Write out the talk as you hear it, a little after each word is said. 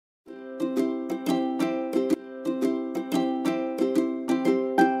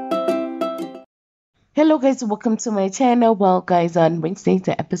Hello guys, welcome to my channel. Well guys, on Wednesday's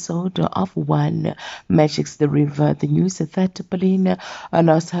episode of One Magic's the River, the news that Paulina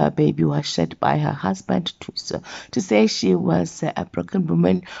announced her baby was shed by her husband. To say she was a broken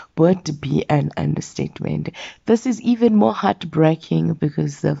woman would be an understatement. This is even more heartbreaking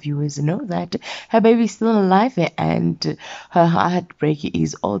because the viewers know that her baby is still alive, and her heartbreak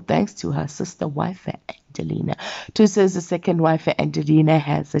is all thanks to her sister wife Angelina. Tusa's second wife Angelina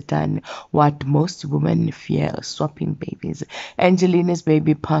has done what most women fear: swapping babies. Angelina's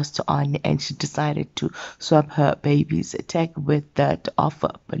baby passed on and she decided to swap her baby's tag with that of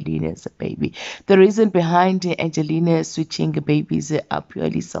Paulina's baby. The reason behind Angelina switching babies are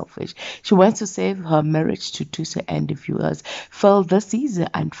purely selfish. She wants to save her marriage to Tusa, and the viewers feel this is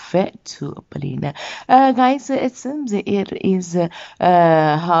unfair to Paulina. Guys, it seems it is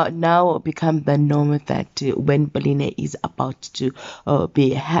now become the norm that when Paulina is about to be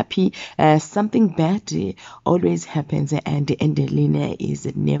happy, something bad always happens, and Angelina is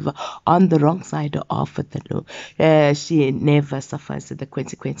never on the wrong side of the law. She never suffers the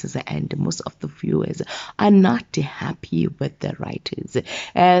consequences, and most of the viewers are not happy with the writers.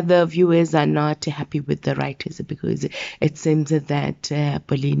 The viewers are not happy with the writers because it seems that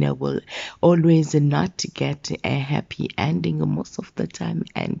Paulina will always not get a happy ending most of the time,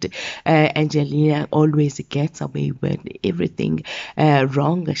 and Angelina always gets away with everything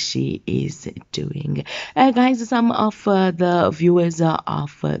wrong she is doing. Guys, some of the viewers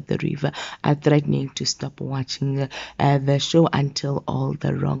of the river are threatening to stop watching the show until all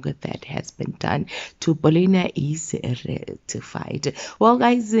the wrong that has been done to Paulina is rectified. Well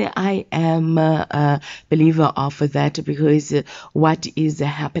guys, I am a believer of that because what is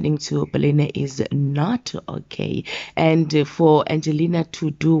happening to Paulina is not okay, and for Angelina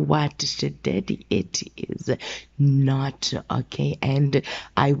to do what she did, it is not okay, and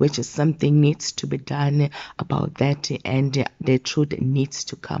I wish something needs to be done about that, and the truth needs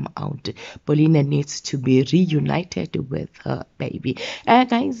to come out. Paulina needs to be reunited with her baby.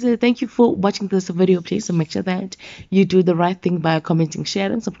 Guys, thank you for watching this video. Please make sure that you do the right thing by commenting,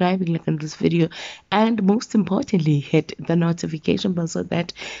 sharing, subscribing, liking this video, and most importantly hit the notification bell so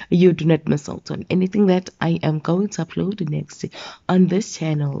that you do not miss out on anything that I am going to upload next on this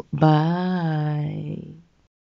channel. Bye.